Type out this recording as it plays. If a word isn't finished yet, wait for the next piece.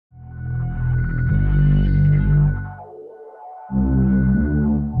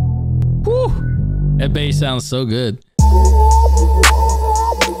That bass sounds so good.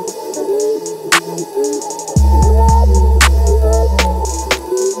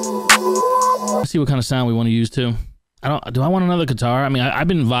 Let's see what kind of sound we want to use too. Do I want another guitar? I mean, I've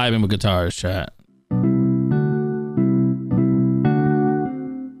been vibing with guitars, chat.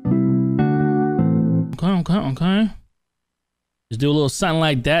 Okay. Just do a little something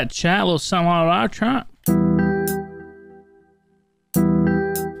like that, chat. A little something like that, chat.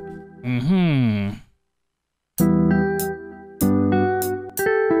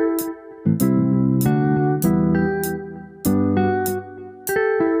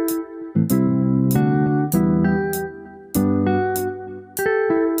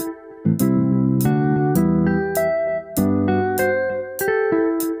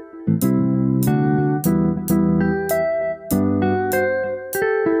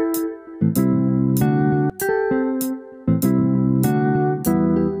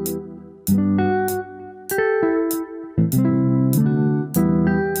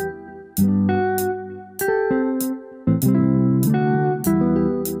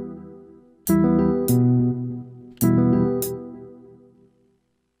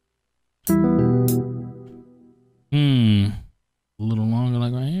 A little longer,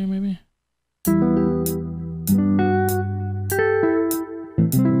 like right here, maybe.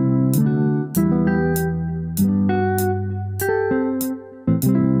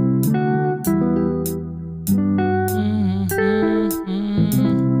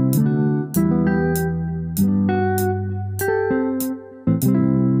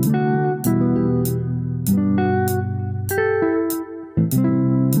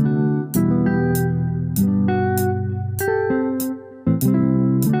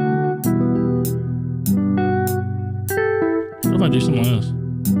 What if I do something else?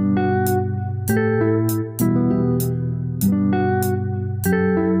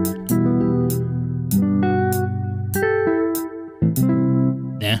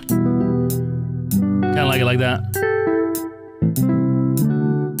 Yeah. Kind of like it like that.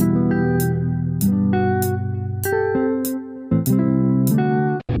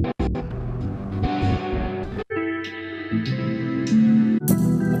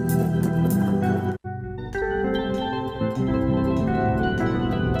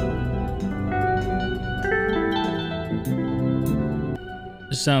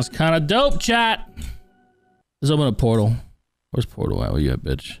 This sounds kind of dope, chat. Let's open a Portal. Where's Portal at? Where you at,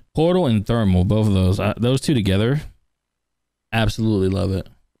 bitch? Portal and Thermal, both of those two together. Absolutely love it.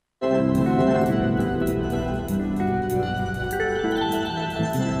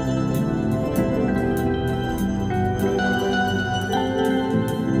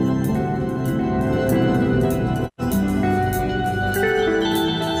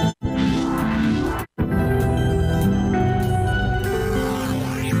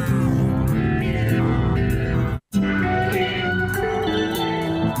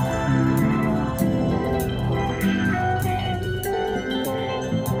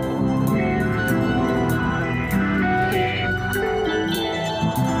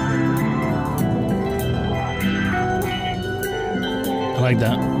 I like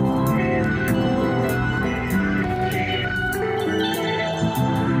that.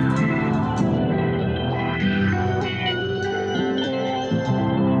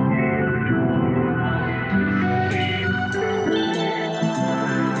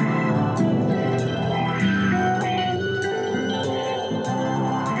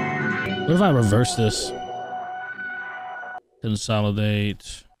 What if I reverse this?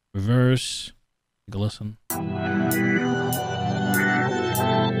 Consolidate, reverse, take a listen.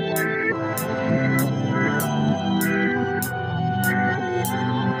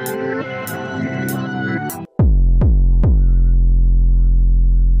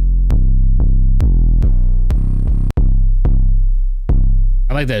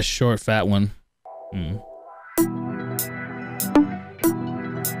 I like that short, fat one.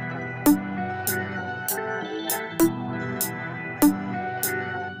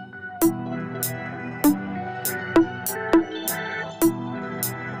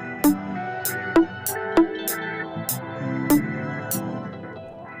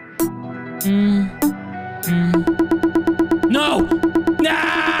 No! No!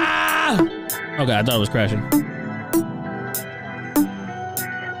 Okay, I thought it was crashing.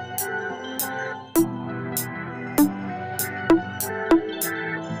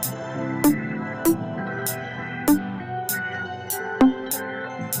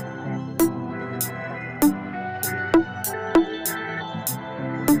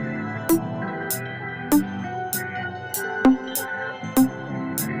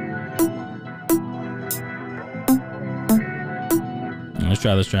 Let's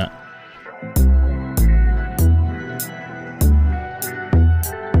try this chat.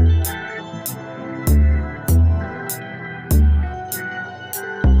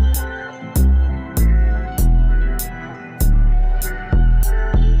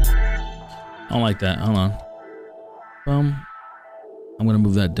 I don't like that. Hold on. Boom. I'm gonna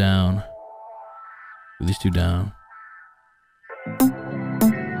move that down. Move these two down.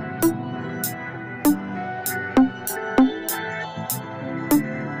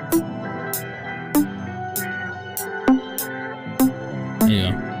 There you go.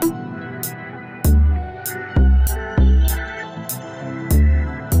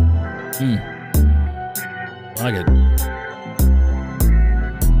 I like it.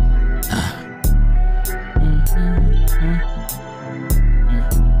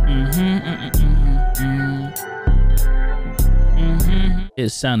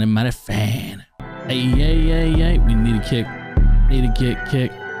 It's sounding mighty fan. Hey, yeah. We need a kick. Need a kick.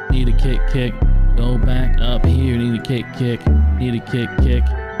 Need a kick. Go back up here. Need a kick. Need a kick.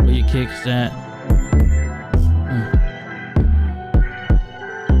 Where your kicks at?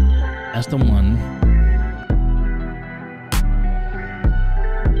 That's the one.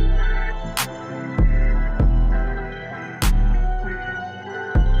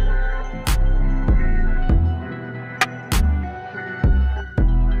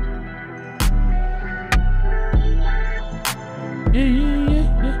 Yeah.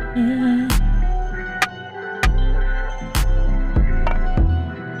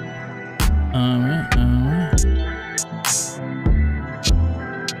 All right.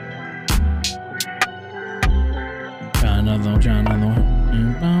 Try another one.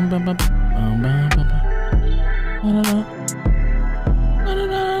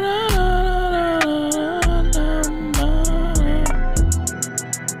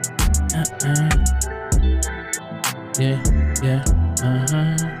 Yeah.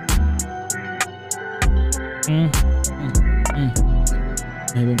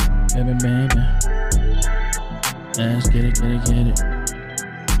 Baby. Let's get it. Got it.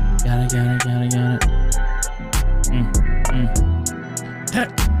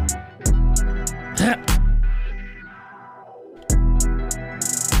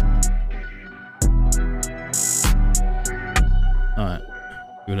 All right.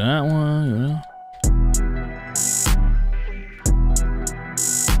 Go to that one.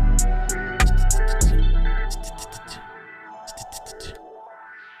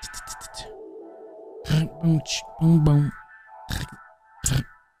 Boom.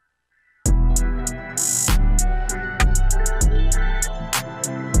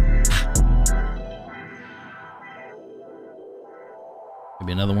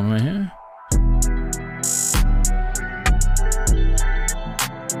 Maybe another one right here.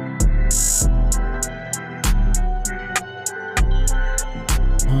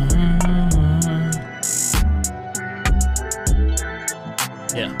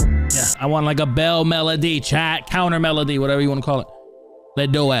 Yeah. I want like a bell melody, chat, counter melody, whatever you want to call it.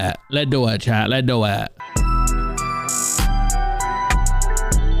 Let's do it, chat. Let's do it.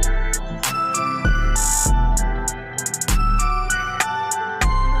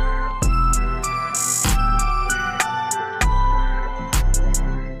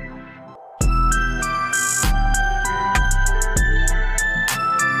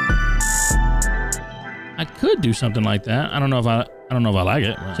 I could do something like that. I don't know if I like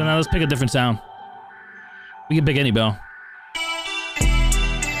it. So now let's pick a different sound. We can pick any bell.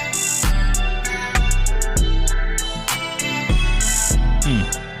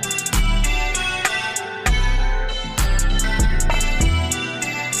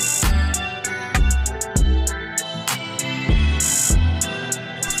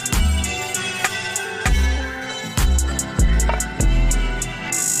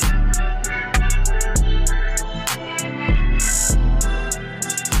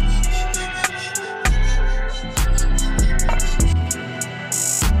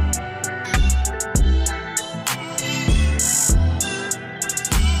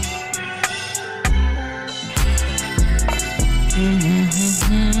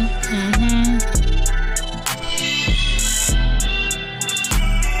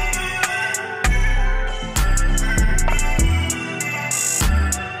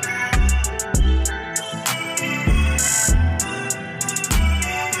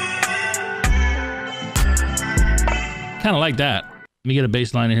 Kind of like that. Let me get a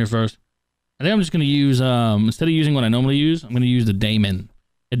bass line in here first. I think I'm just going to use, instead of using what I normally use, I'm going to use the Damon.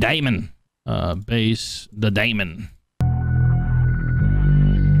 The Damon. Bass, the Damon.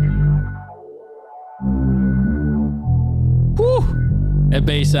 Whew! That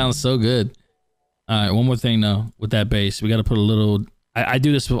bass sounds so good. All right, one more thing though. With that bass, we got to put a little, I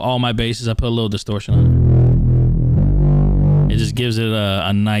do this with all my basses. I put a little distortion on it. It just gives it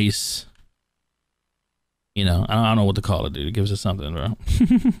a nice, you know, I don't know what to call it, dude. It gives it something, bro.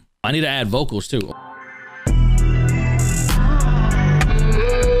 I need to add vocals too.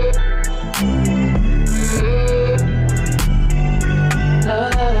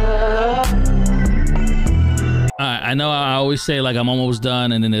 I know I always say like I'm almost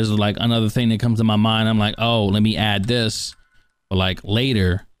done, and then there's like another thing that comes to my mind. I'm like, oh, let me add this, but like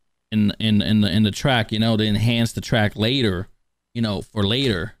later in the track, you know, to enhance the track later, you know, for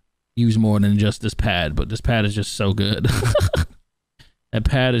later, use more than just this pad. But this pad is just so good. That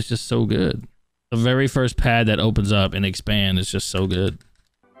pad is just so good. The very first pad that opens up and expand is just so good.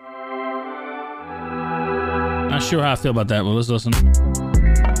 Not sure how I feel about that, but let's listen.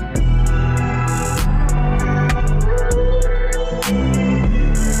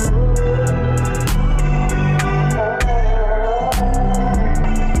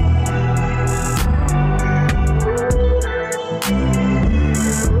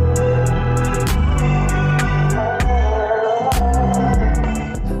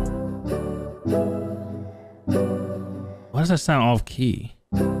 Why does that sound off key?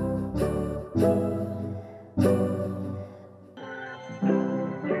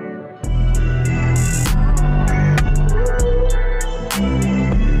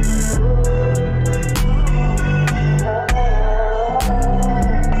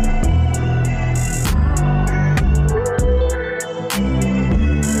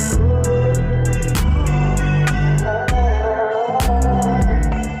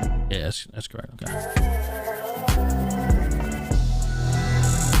 Yeah, that's correct. Okay.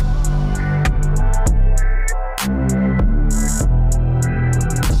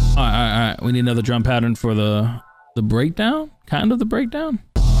 All right. We need another drum pattern for the breakdown, kind of the breakdown.